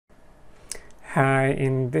Hi,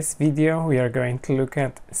 in this video we are going to look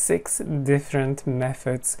at 6 different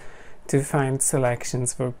methods to find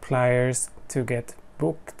selections for players to get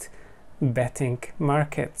booked betting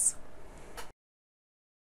markets.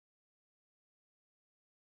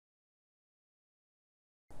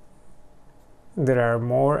 There are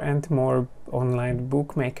more and more online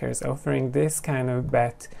bookmakers offering this kind of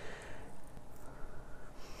bet,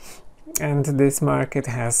 and this market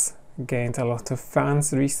has gained a lot of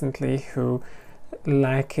fans recently who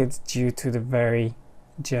like it due to the very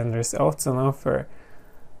generous odds on offer.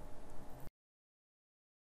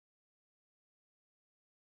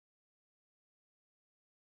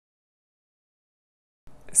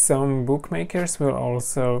 Some bookmakers will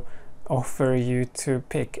also offer you to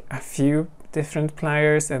pick a few different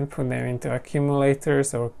players and put them into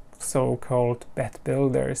accumulators or so-called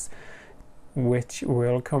betbuilders, which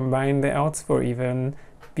will combine the odds for even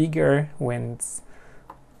bigger wins.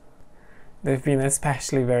 They've been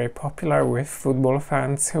especially very popular with football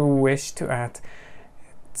fans who wish to add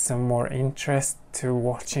some more interest to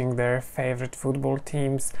watching their favorite football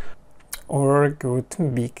teams or good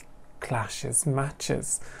big clashes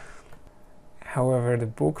matches. However, the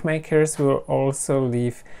bookmakers will also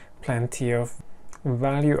leave plenty of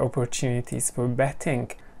value opportunities for betting,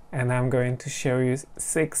 and I'm going to show you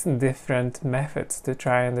 6 different methods to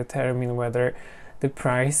try and determine whether the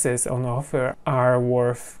prices on offer are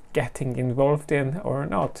worth getting involved in or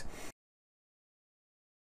not.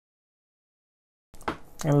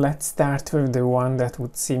 And let's start with the one that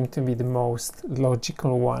would seem to be the most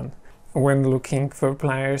logical one. When looking for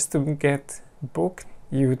players to get booked,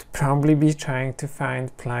 you'd probably be trying to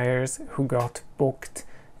find players who got booked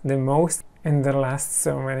the most in the last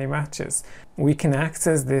so many matches. We can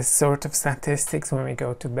access this sort of statistics when we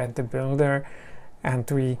go to Bet the Builder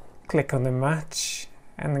and we click on the match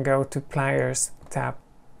and go to Players tab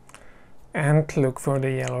and look for the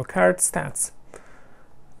yellow card stats.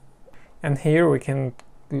 And here we can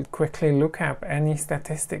quickly look up any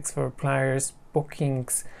statistics for players'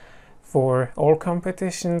 bookings for all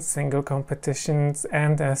competitions, single competitions,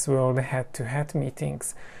 and as well the head-to-head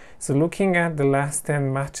meetings. So looking at the last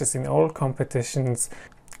 10 matches in all competitions,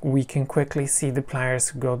 we can quickly see the players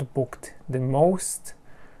who got booked the most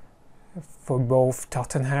for both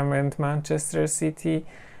Tottenham and Manchester City.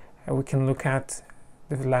 We can look at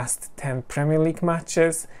the last 10 Premier League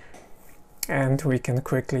matches, and we can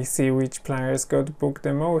quickly see which players got booked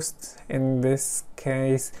the most. In this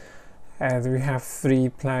case, we have 3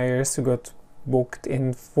 players who got booked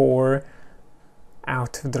in 4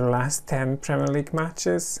 out of the last 10 Premier League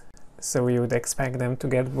matches. So we would expect them to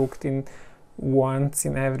get booked in once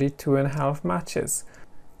in every 2.5 matches.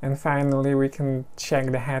 And finally, we can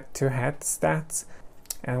check the head-to-head stats,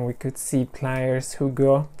 and we could see players who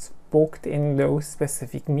got booked in those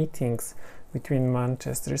specific meetings between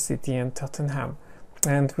Manchester City and Tottenham.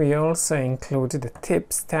 And we also included the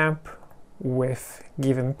tips tab with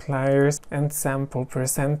given players and sample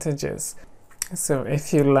percentages. So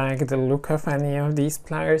if you like the look of any of these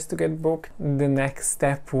players to get booked, the next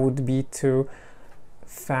step would be to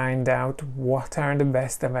find out what are the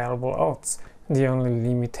best available odds. The only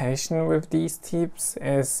limitation with these tips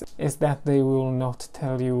is that they will not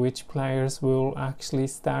tell you which players will actually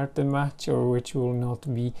start the match or which will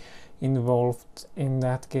not be involved in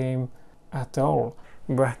that game at all.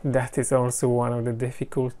 But that is also one of the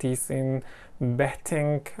difficulties in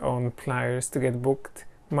betting on players to get booked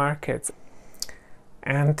markets.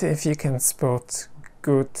 And if you can spot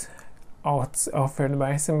good odds offered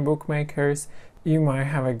by some bookmakers, you might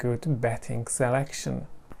have a good betting selection.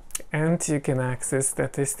 And you can access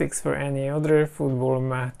statistics for any other football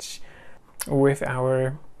match with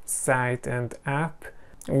our site and app,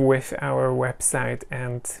 with our website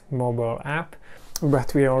and mobile app.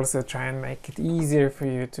 But we also try and make it easier for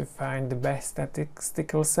you to find the best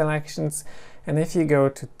statistical selections. And if you go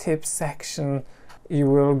to tips section, you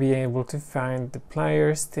will be able to find the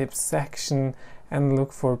players tips section and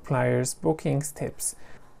look for players bookings tips.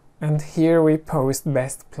 And here we post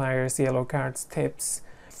best players yellow cards tips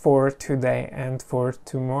for today and for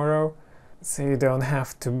tomorrow, so you don't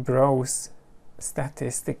have to browse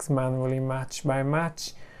statistics manually match by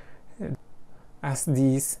match, as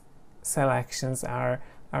these selections are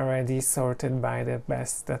already sorted by the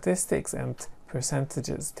best statistics and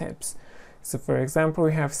percentages tips. So for example,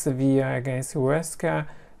 we have Sevilla against Huesca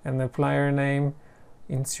and the player name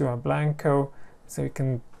Insua Blanco, so you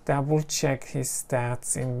can double check his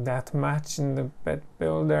stats in that match in the Bet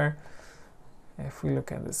Builder. If we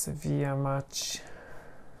look at the Sevilla match,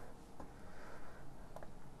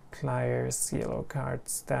 players yellow card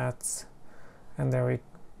stats, and there we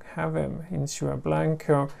have him, Insua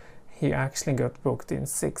Blanco. he actually got booked in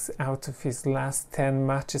 6 out of his last 10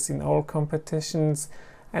 matches in all competitions,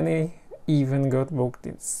 and he even got booked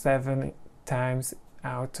in 7 times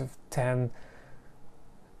out of 10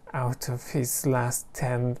 out of his last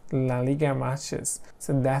 10 La Liga matches.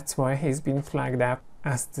 So that's why he's been flagged up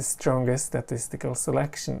as the strongest statistical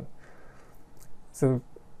selection. So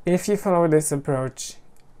if you follow this approach,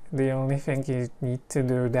 the only thing you need to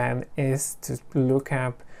do then is to look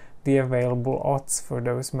up the available odds for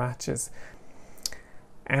those matches.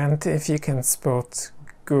 And if you can spot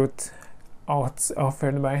good odds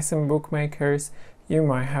offered by some bookmakers, you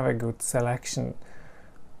might have a good selection.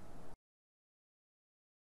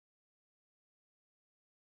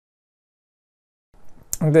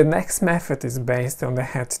 The next method is based on the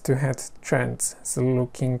head-to-head trends, so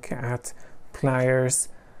looking at players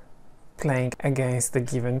playing against the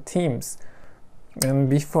given teams. And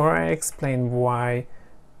before I explain why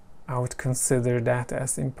I would consider that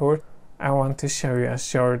as important, I want to show you a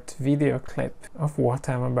short video clip of what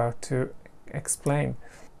I'm about to explain.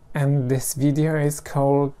 And this video is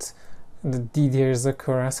called the Didier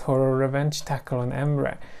Zakora's Horror Revenge Tackle on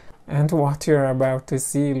Emre. And what you're about to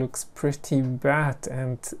see looks pretty bad,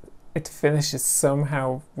 and it finishes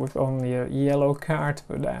somehow with only a yellow card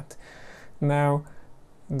for that. Now,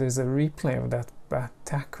 there's a replay of that bad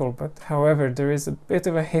tackle, but however, there is a bit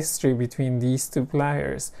of a history between these two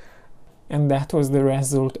players, and that was the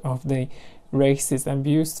result of the racist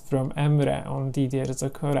abuse from Emre on Didier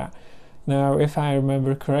Zakora. Now, if I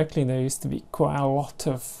remember correctly, there used to be quite a lot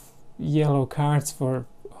of yellow cards for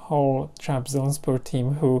whole Trabzonspor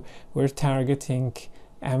team who were targeting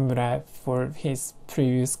Emre for his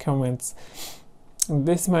previous comments.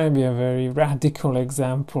 This might be a very radical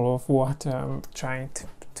example of what I'm trying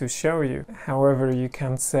to show you. However, you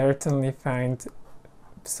can certainly find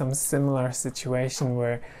some similar situation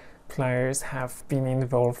where players have been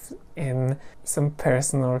involved in some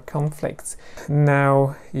personal conflicts.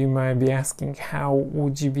 Now, you might be asking, how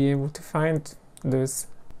would you be able to find those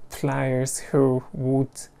players who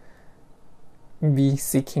would be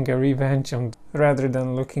seeking a revenge on, rather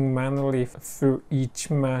than looking manually through each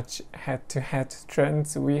match head-to-head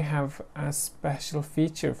trends? We have a special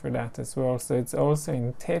feature for that as well, so it's also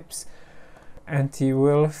in tips, and you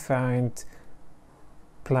will find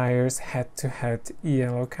players head-to-head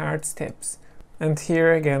yellow cards tips. And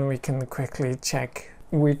here again we can quickly check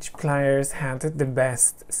which players had the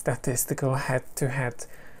best statistical head-to-head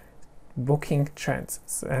booking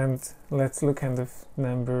trends. And let's look at the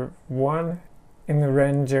number 1 in the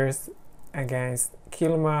Rangers against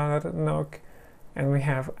Kilmarnock, and we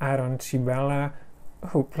have Aaron Chibala,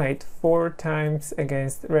 who played 4 times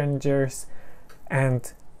against Rangers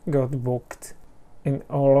and got booked in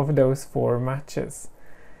all of those 4 matches.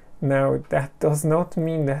 Now, that does not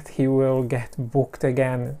mean that he will get booked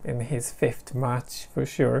again in his 5th match for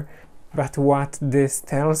sure, but what this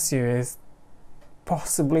tells you is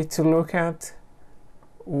possibly to look at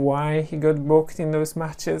why he got booked in those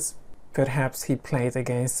matches. Perhaps he played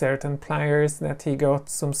against certain players that he got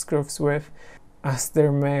some scruffs with, as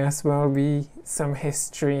there may as well be some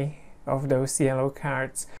history of those yellow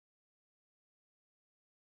cards.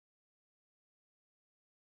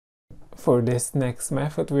 For this next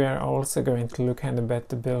method, we are also going to look at the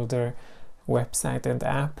BetBuilder website and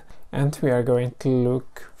app, and we are going to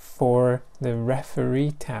look for the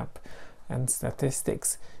referee tab and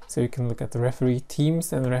statistics. So you can look at the referee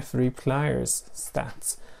teams and referee players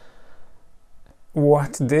stats.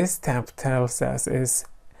 What this tab tells us is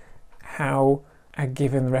how a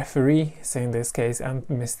given referee, so in this case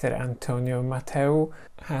Mr. Antonio Mateu,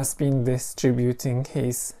 has been distributing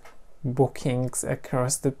his bookings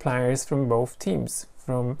across the players from both teams,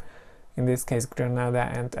 from in this case Granada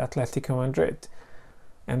and Atletico Madrid.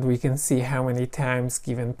 And we can see how many times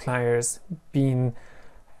given players been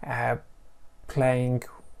playing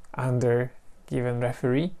under given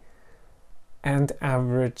referee, and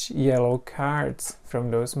average yellow cards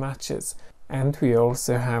from those matches. And we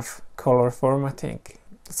also have color formatting.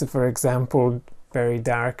 So for example, very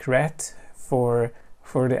dark red for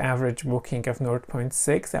the average booking of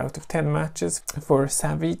 0.6 out of 10 matches for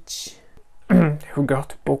Savic, who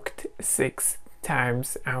got booked 6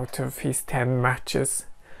 times out of his 10 matches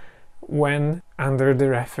when under the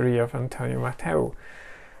referee of Antonio Mateu.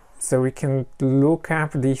 So we can look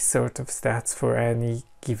up these sort of stats for any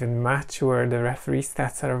given match where the referee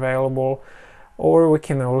stats are available, or we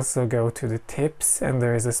can also go to the tips, and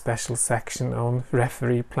there is a special section on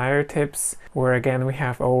referee player tips, where again we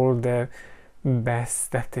have all the best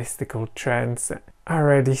statistical trends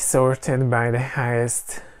already sorted by the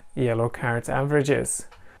highest yellow cards averages.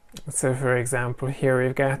 So for example, here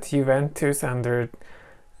we've got Juventus under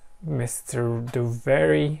Mr.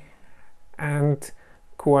 Duveri and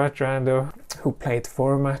Cuadrado, who played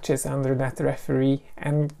 4 matches under that referee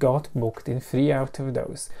and got booked in 3 out of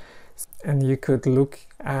those. And you could look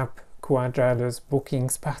up Cuadrado's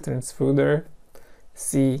bookings patterns further,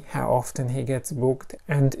 see how often he gets booked,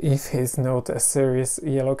 and if he's not a serious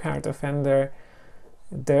yellow card offender,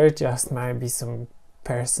 there just might be some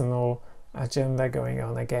personal agenda going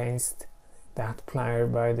on against that player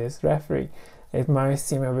by this referee. It might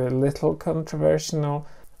seem a bit little controversial,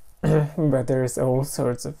 but there's all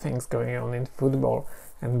sorts of things going on in football,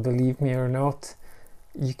 and believe me or not,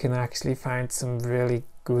 you can actually find some really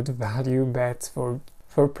good value bets for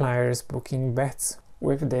players booking bets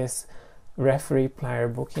with this referee player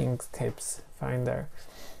booking tips finder.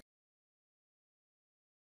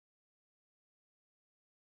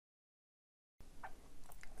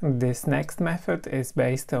 This next method is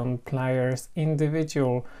based on players'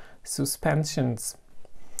 individual suspensions,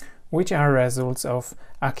 which are results of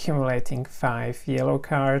accumulating 5 yellow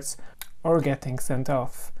cards or getting sent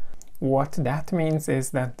off. What that means is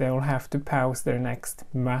that they'll have to pause their next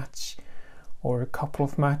match or a couple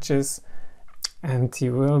of matches, and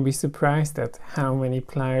you will be surprised at how many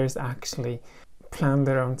players actually plan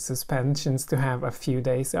their own suspensions to have a few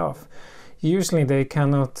days off. Usually they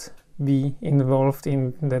cannot be involved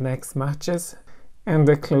in the next matches, and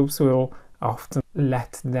the clubs will often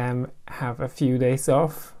let them have a few days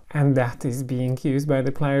off, and that is being used by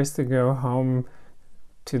the players to go home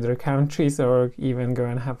to their countries or even go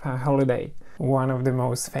and have a holiday. One of the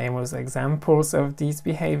most famous examples of this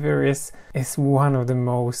behavior is one of the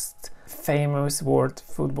most famous world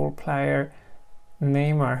football player,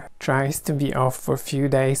 Neymar, tries to be off for a few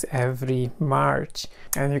days every March,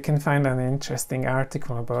 and you can find an interesting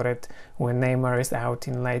article about it when Neymar is out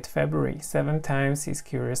in late February. 7 times he's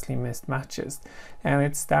curiously missed matches, and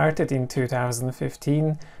it started in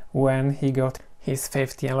 2015 when he got his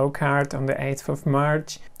 5th yellow card on the 8th of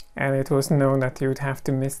March, and it was known that he would have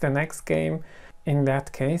to miss the next game. In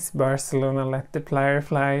that case, Barcelona let the player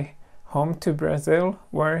fly home to Brazil,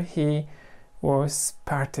 where he was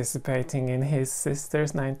participating in his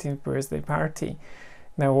sister's 19th birthday party.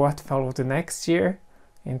 Now, what followed the next year?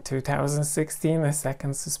 In 2016, a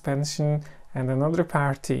second suspension and another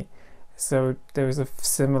party. So there was a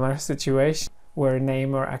similar situation where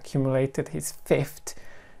Neymar accumulated his 5th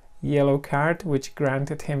yellow card, which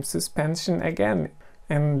granted him suspension again.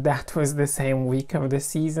 And that was the same week of the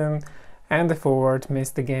season, and the forward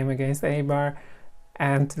missed the game against Eibar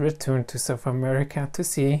and returned to South America to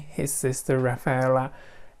see his sister Rafaela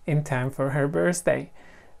in time for her birthday.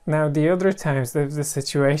 Now, the other times the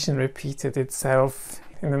situation repeated itself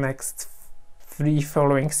in the next 3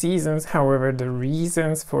 following seasons. However, the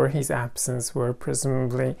reasons for his absence were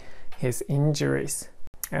presumably his injuries.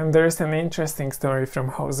 And there's an interesting story from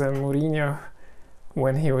Jose Mourinho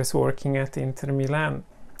when he was working at Inter Milan.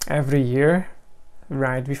 Every year,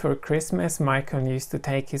 right before Christmas, Michael used to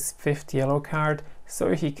take his 5th yellow card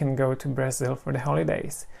so he can go to Brazil for the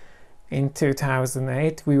holidays. In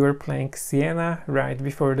 2008, we were playing Siena right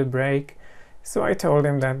before the break, so I told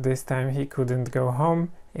him that this time he couldn't go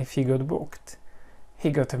home if he got booked. He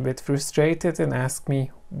got a bit frustrated and asked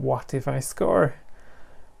me, what if I score?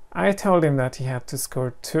 I told him that he had to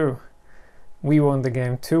score 2. We won the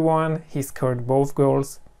game 2-1, he scored both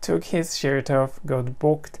goals, took his shirt off, got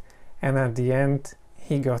booked, and at the end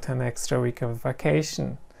he got an extra week of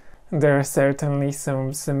vacation. There are certainly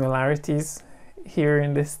some similarities here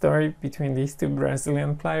in this story between these 2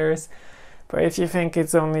 Brazilian players, but if you think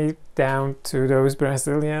it's only down to those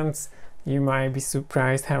Brazilians, you might be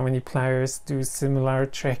surprised how many players do similar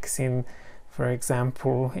tricks in, for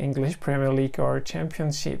example, English Premier League or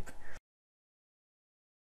Championship.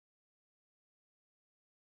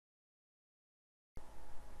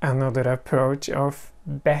 Another approach of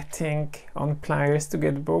betting on players to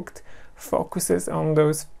get booked focuses on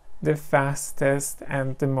the fastest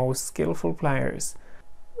and the most skillful players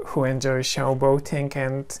who enjoy showboating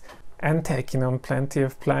and taking on plenty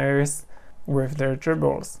of players with their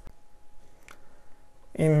dribbles.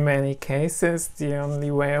 In many cases, the only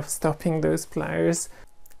way of stopping those players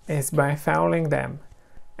is by fouling them,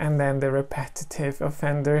 and then the repetitive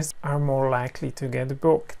offenders are more likely to get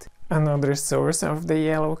booked. Another source of the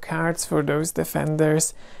yellow cards for those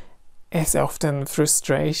defenders is often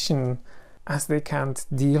frustration, as they can't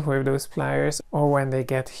deal with those players or when they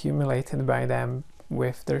get humiliated by them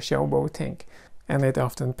with their showboating. And it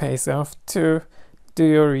often pays off to do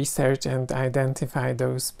your research and identify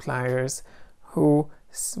those players who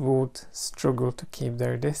would struggle to keep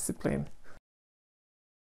their discipline.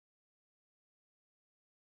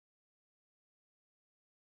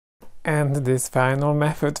 And this final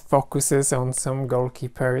method focuses on some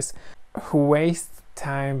goalkeepers who waste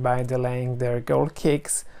time by delaying their goal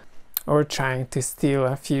kicks or trying to steal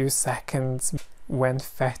a few seconds when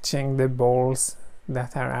fetching the balls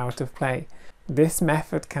that are out of play. This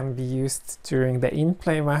method can be used during the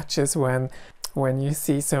in-play matches when you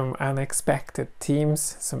see some unexpected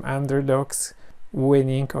teams, some underdogs,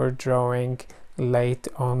 winning or drawing late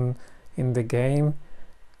on in the game,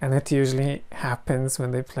 and it usually happens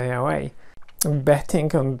when they play away.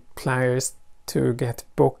 Betting on players to get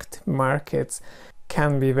booked markets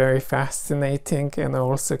can be very fascinating and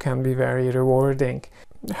also can be very rewarding.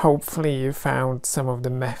 Hopefully you found some of the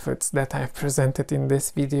methods that I've presented in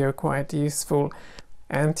this video quite useful,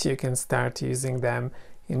 and you can start using them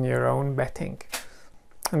in your own betting.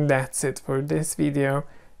 And that's it for this video.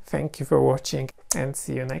 Thank you for watching and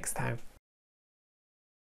see you next time.